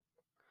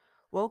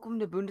Welcome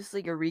to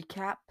Bundesliga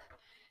Recap.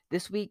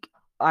 This week,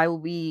 I will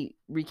be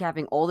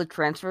recapping all the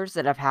transfers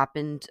that have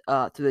happened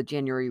through the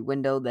January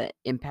window that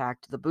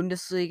impact the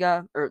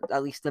Bundesliga, or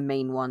at least the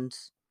main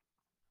ones.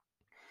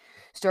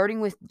 Starting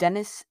with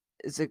Dennis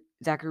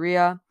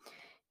Zakaria.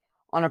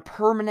 On a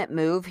permanent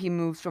move, he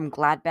moves from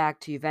Gladbach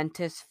to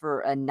Juventus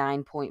for a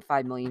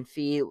 9.5 million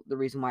fee. The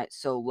reason why it's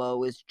so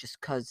low is just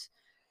because,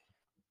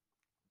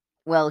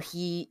 well,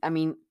 his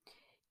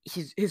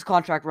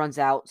contract runs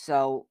out,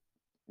 so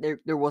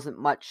there wasn't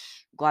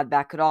much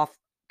Gladbach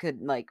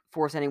could like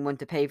force anyone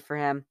to pay for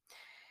him.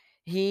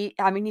 He's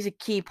a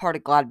key part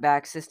of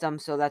Gladbach's system,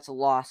 so that's a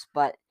loss.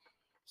 But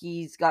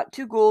he's got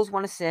 2 goals,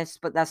 1 assist,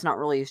 but that's not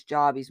really his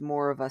job. He's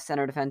more of a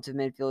center defensive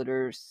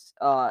midfielder,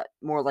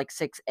 more like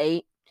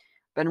 6'8".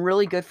 Been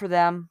really good for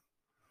them.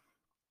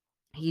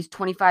 He's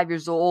 25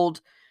 years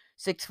old,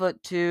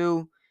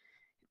 6'2",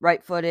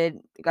 right-footed,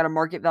 got a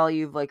market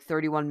value of like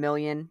 31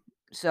 million.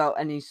 So,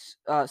 and he's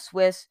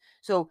Swiss.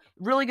 So,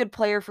 really good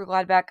player for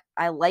Gladbach.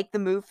 I like the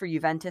move for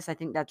Juventus. I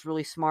think that's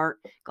really smart.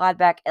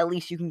 Gladbach, at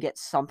least you can get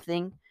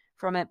something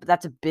from it, but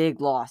that's a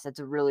big loss. That's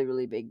a really,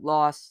 really big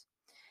loss.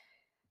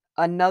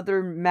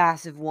 Another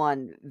massive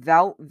one.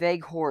 Wout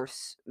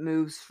Weghorst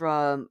moves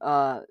from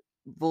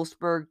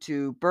Wolfsburg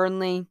to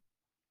Burnley.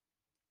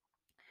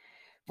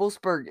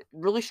 Wolfsburg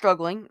really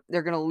struggling.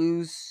 They're gonna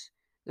lose.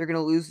 They're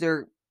gonna lose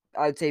their,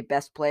 I would say,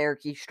 best player,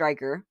 Keith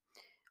Stryker.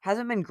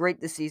 Hasn't been great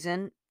this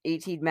season.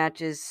 18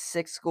 matches,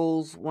 6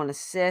 goals, 1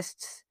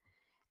 assist,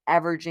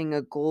 averaging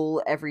a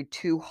goal every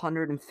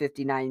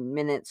 259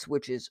 minutes,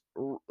 which is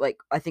like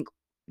I think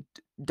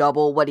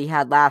double what he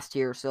had last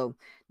year. So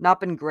not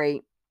been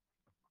great.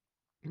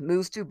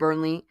 Moves to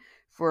Burnley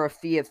for a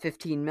fee of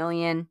 15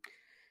 million.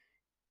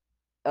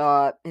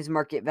 His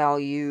market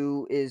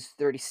value is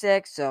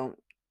 36, so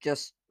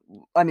just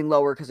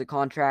lower because of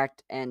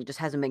contract and just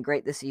hasn't been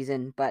great this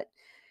season, but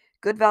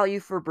good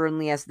value for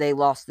Burnley as they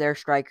lost their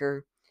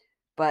striker.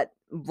 But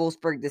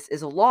Wolfsburg, this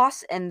is a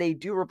loss, and they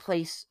do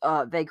replace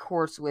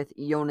Weghorst with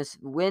Jonas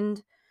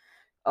Wind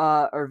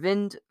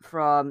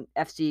from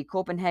FC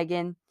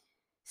Copenhagen.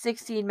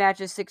 16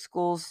 matches, 6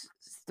 goals,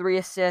 3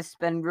 assists,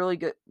 been really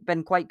good,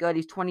 been quite good.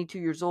 He's 22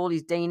 years old,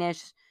 he's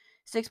Danish,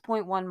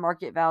 6.1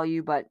 market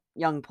value, but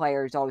young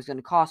player is always going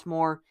to cost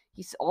more.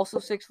 He's also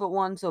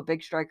 6'1", so a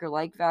big striker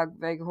like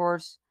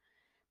Weghorst.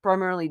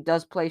 Primarily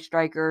does play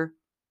striker,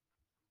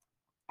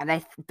 and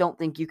I don't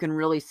think you can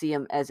really see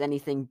him as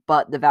anything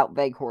but the Wout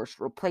Weghorst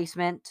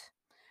replacement.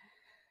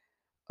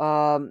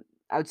 I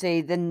would say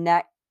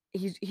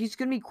he's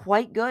going to be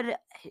quite good.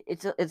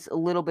 It's a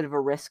little bit of a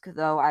risk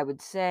though, I would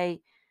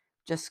say,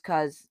 just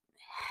cuz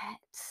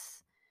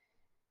it's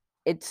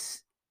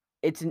it's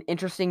it's an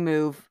interesting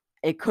move.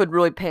 It could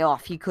really pay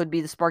off. He could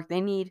be the spark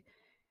they need,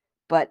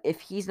 but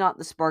if he's not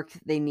the spark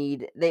they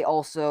need, they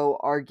also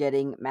are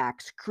getting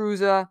Max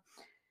Kruse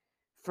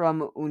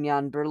from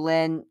Union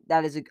Berlin.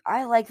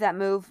 I like that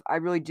move. I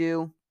really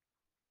do.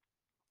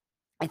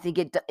 I think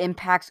it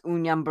impacts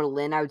Union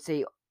Berlin. I would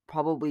say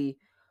probably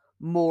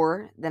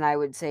more than I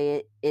would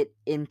say it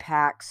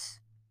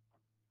impacts,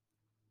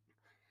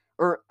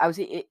 or I would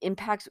say it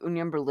impacts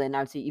Union Berlin. I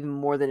would say even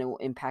more than it will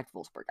impact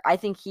Wolfsburg. I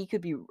think he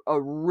could be a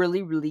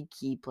really, really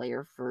key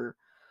player for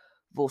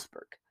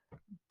Wolfsburg.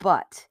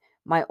 But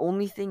my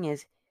only thing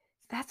is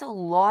that's a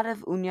lot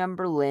of Union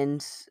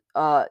Berlin's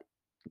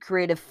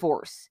creative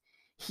force.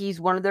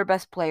 He's one of their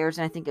best players,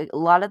 and I think a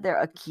lot of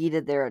a key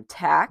to their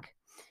attack.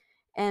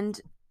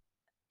 And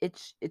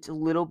it's a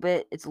little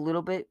bit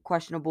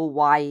questionable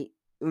why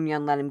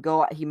Union let him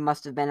go. He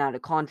must have been out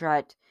of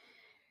contract.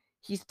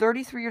 He's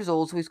 33 years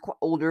old, so he's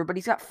older, but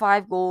he's got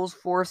 5 goals,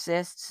 4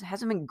 assists.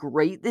 Hasn't been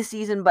great this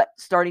season, but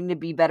starting to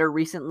be better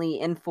recently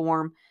in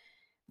form.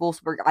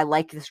 Wolfsburg, I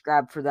like this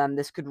grab for them.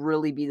 This could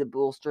really be the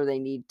bolster they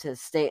need to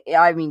just stay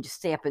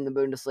up in the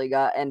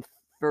Bundesliga and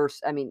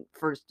first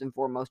and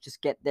foremost,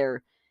 just get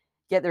their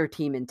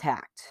team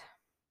intact.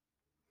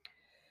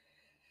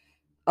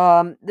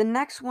 The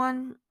next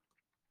one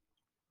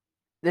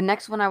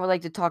I would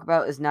like to talk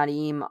about is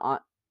Nadim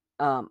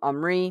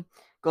Amri.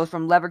 Goes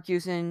from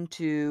Leverkusen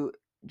to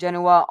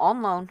Genoa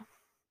on loan,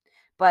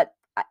 but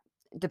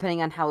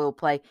depending on how he'll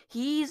play,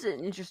 he's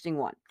an interesting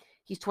one.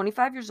 He's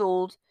 25 years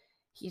old.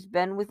 He's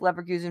been with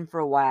Leverkusen for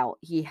a while.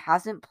 He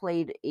hasn't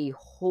played a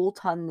whole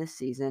ton this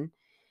season.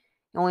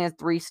 He only has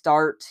 3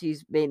 starts.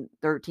 He's made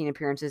 13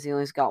 appearances. He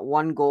only has got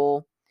 1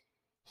 goal.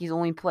 He's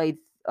only played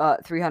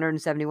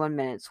 371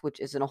 minutes,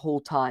 which isn't a whole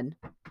ton.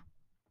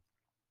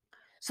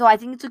 So I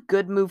think it's a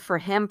good move for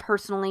him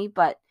personally,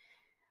 but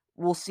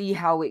we'll see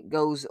how it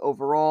goes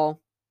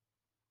overall.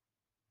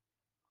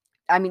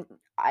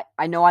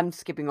 I know I'm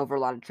skipping over a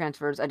lot of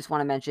transfers. I just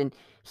want to mention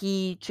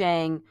He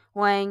Chang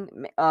Huang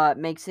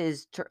makes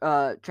his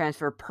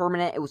transfer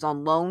permanent. It was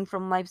on loan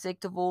from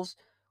Leipzig to Wolves.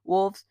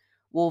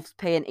 Wolves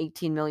pay an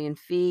 18 million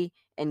fee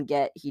and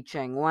get He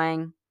Chang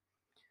Huang.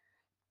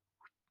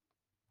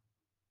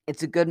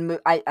 It's a good move.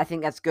 I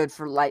think that's good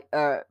for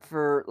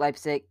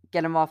Leipzig.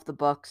 Get him off the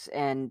books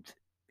and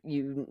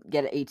you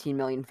get 18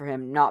 million for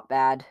him. Not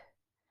bad.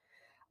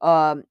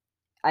 Um,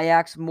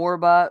 Ajax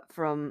Morba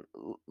from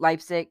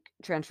Leipzig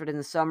transferred in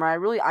the summer.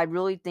 I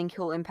really think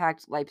he'll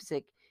impact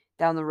Leipzig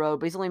down the road,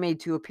 but he's only made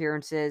 2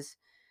 appearances.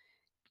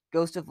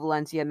 Goes to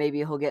Valencia, maybe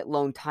he'll get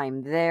loan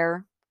time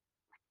there.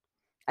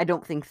 I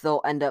don't think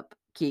they'll end up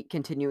keep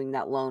continuing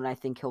that loan. I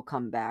think he'll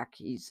come back.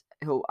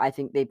 I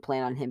think they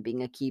plan on him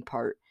being a key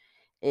part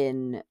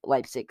in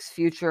Leipzig's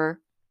future.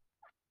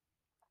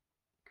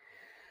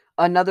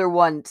 Another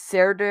one,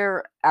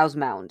 Serdar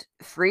Azmound,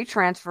 free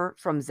transfer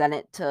from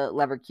Zenit to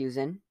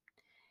Leverkusen.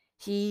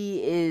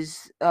 He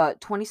is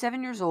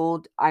 27 years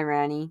old,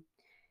 Irani,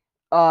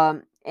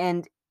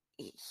 and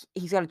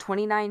he's got a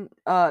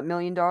 $29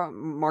 million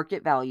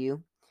market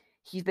value.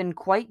 He's been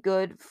quite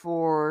good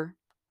for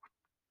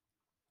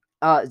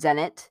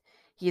Zenit.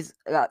 He's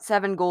got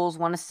 7 goals,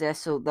 1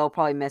 assist, so they'll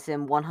probably miss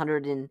him.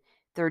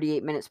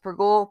 138 minutes per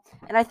goal,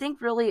 and I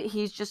think really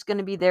he's just going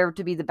to be there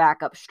to be the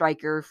backup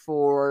striker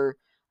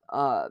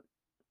uh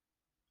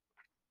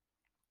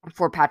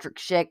for Patrick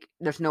Schick.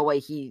 There's no way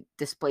he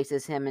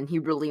displaces him, and he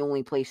really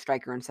only plays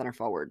striker and center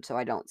forward, so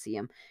I don't see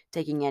him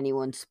taking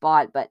anyone's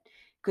spot, but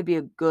could be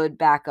a good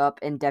backup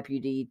and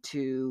deputy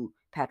to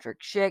Patrick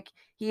Schick.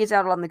 He is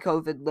out on the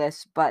COVID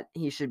list, but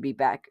he should be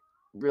back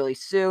really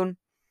soon.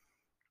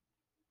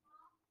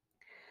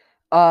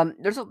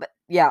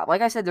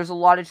 Like I said, there's a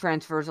lot of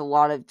transfers, a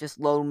lot of just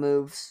loan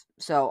moves,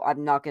 so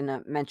I'm not going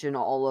to mention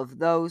all of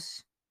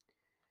those.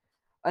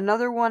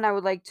 Another one I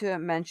would like to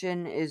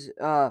mention is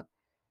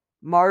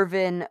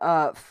Marvin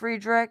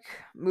Friedrich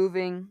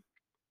moving.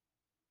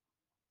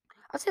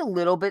 I'd say a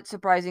little bit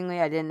surprisingly.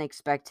 I didn't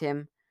expect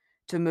him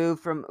to move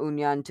from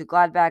Union to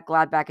Gladbach.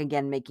 Gladbach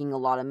again making a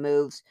lot of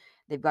moves.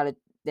 They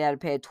had to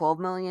pay a $12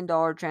 million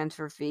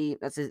transfer fee.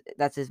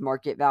 That's his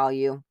market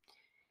value.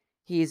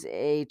 He's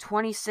a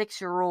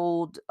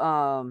 26-year-old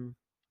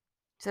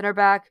center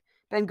back.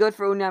 Been good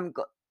for Union.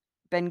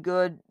 Been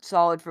good,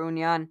 solid for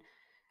Union.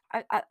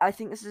 I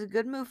think this is a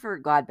good move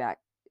for Gladbach.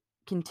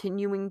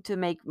 Continuing to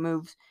make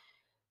moves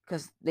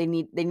because they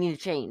need a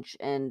change,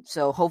 and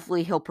so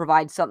hopefully he'll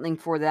provide something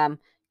for them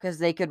because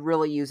they could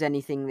really use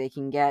anything they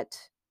can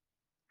get.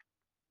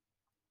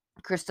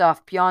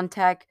 Christoph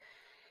Piontek,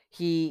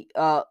 he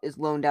is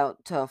loaned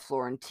out to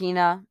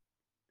Fiorentina,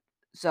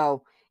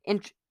 so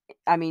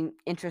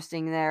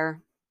interesting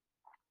there.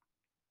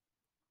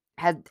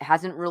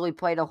 Hasn't really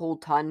played a whole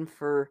ton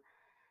for.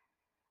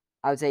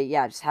 I would say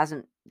just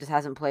hasn't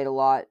played a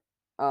lot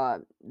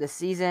this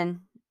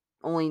season.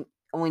 Only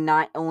in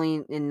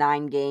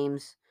 9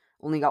 games.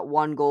 Only got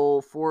 1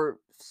 goal, four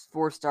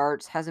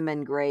starts. Hasn't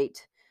been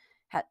great.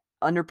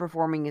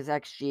 Underperforming his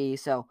XG.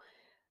 So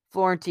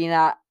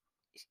Fiorentina,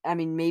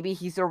 maybe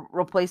he's a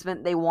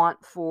replacement they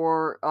want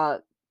for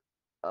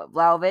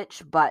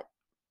Vlahovic, but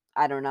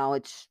I don't know.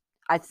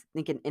 I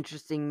think an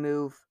interesting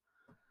move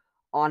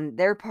on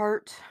their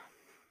part.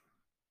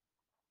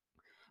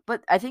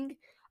 But I think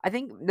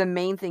the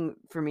main thing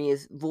for me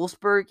is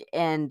Wolfsburg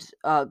and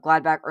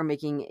Gladbach are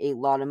making a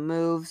lot of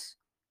moves.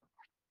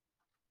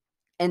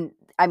 And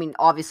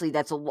obviously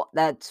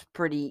that's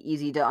pretty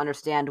easy to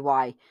understand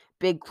why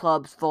big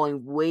clubs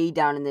falling way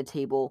down in the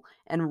table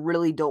and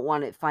really don't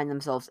want to find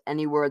themselves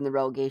anywhere in the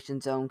relegation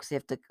zone because they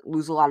have to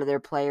lose a lot of their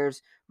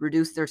players,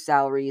 reduce their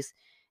salaries,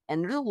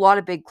 and there's a lot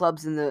of big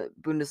clubs in the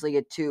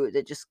Bundesliga too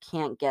that just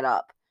can't get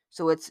up.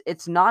 So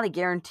it's not a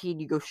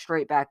guaranteed you go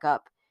straight back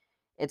up.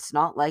 It's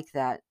not like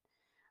that.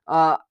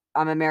 I'm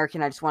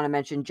American. I just want to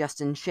mention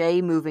Justin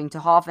Shea moving to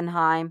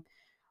Hoffenheim.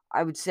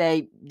 I would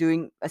say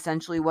doing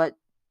what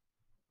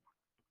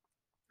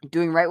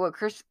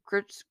Chris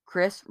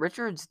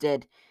Richards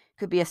did.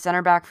 Could be a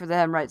center back for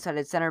them,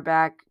 right-sided center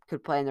back.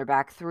 Could play in their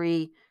back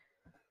 3.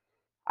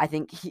 I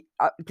think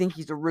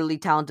he's a really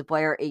talented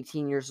player.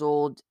 18 years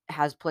old,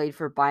 has played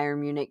for Bayern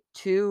Munich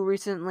 2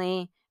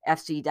 recently.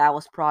 FC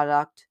Dallas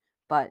product,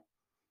 but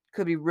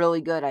could be really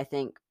good. I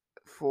think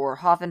for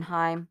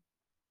Hoffenheim.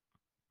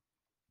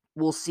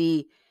 We'll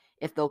see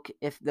if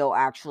they'll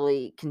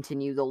actually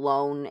continue the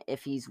loan,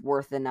 if he's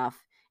worth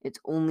enough. It's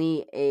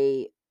only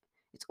a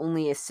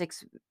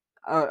 6.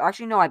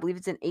 Actually, no, I believe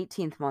it's an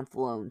 18th month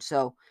loan.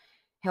 So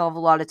he'll have a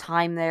lot of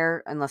time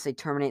there unless they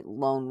terminate the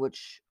loan,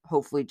 which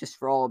hopefully, just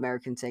for all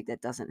Americans' sake,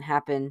 that doesn't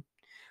happen.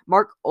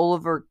 Mark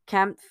Oliver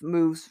Kempf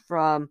moves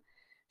from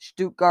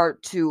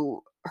Stuttgart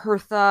to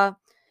Hertha.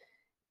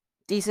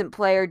 Decent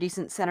player,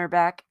 decent center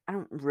back. I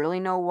don't really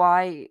know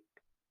why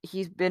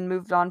he's been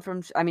moved on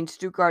from.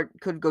 Stuttgart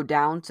could go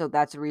down, so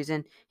that's a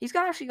reason. He's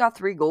actually got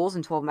 3 goals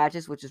in 12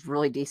 matches, which is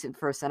really decent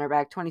for a center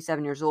back.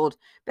 27 years old,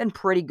 been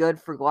pretty good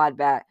for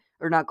Gladbach,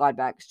 or not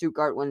Gladbach,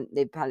 Stuttgart, when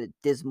they've had a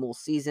dismal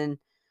season.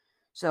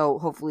 So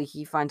hopefully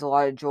he finds a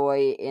lot of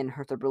joy in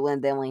Hertha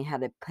Berlin. They only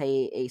had to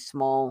pay a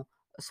small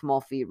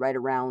fee, right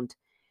around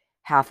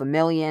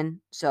 $500,000.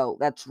 So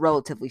that's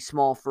relatively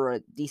small for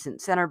a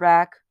decent center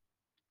back.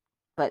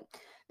 But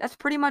that's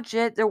pretty much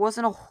it. There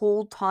wasn't a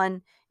whole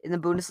ton in the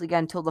Bundesliga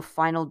until the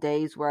final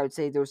days, where I would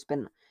say there's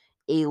been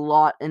a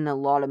lot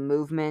of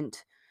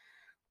movement.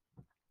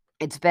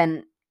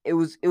 It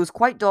was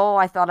quite dull.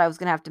 I thought I was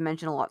gonna have to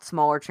mention a lot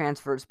smaller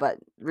transfers, but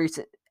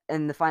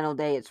in the final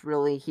day, it's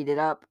really heated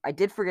up. I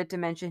did forget to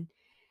mention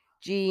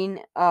Jean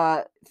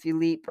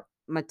Philippe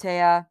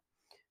Matea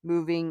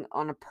moving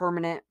on a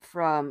permanent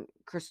from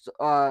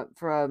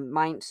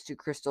Mainz to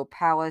Crystal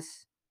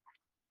Palace.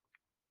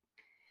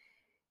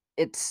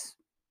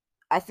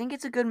 I think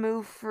it's a good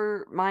move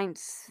for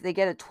Mainz. They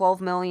get a 12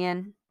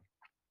 million.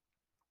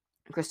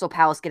 Crystal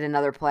Palace get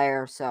another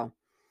player, so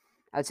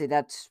I'd say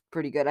that's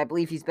pretty good. I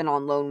believe he's been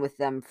on loan with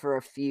them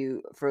for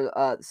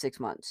 6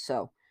 months.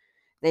 So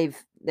they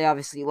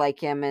obviously like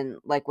him and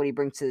like what he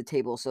brings to the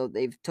table. So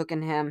they've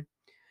taken him,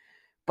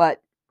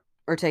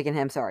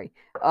 sorry.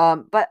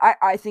 But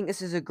I think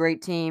this is a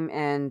great team,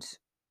 and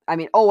I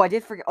mean, I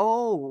did forget.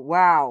 Oh,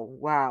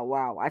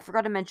 wow! I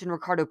forgot to mention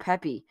Ricardo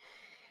Pepi.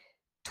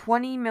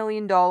 $20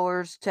 million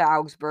to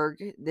Augsburg.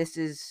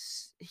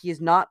 He has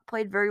not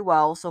played very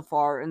well so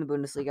far in the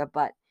Bundesliga,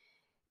 but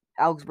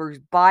Augsburg's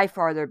by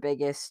far their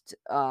biggest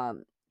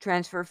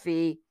transfer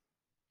fee.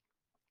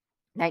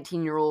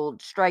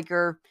 19-year-old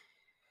striker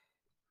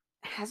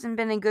hasn't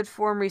been in good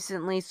form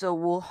recently,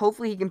 so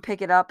hopefully he can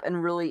pick it up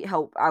and really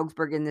help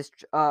Augsburg in this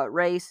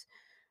race.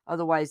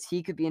 Otherwise,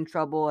 he could be in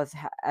trouble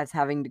as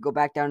having to go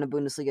back down to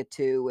Bundesliga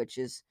 2, which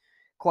is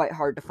quite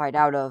hard to fight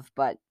out of,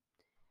 but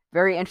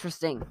very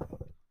interesting.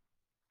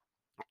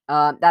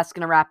 That's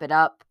going to wrap it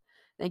up.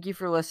 Thank you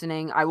for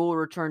listening. I will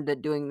return to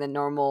doing the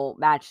normal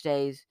match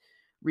days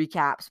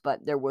recaps,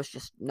 but there was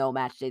just no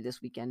match day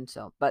this weekend.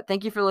 But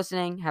thank you for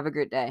listening. Have a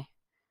great day.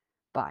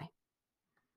 Bye.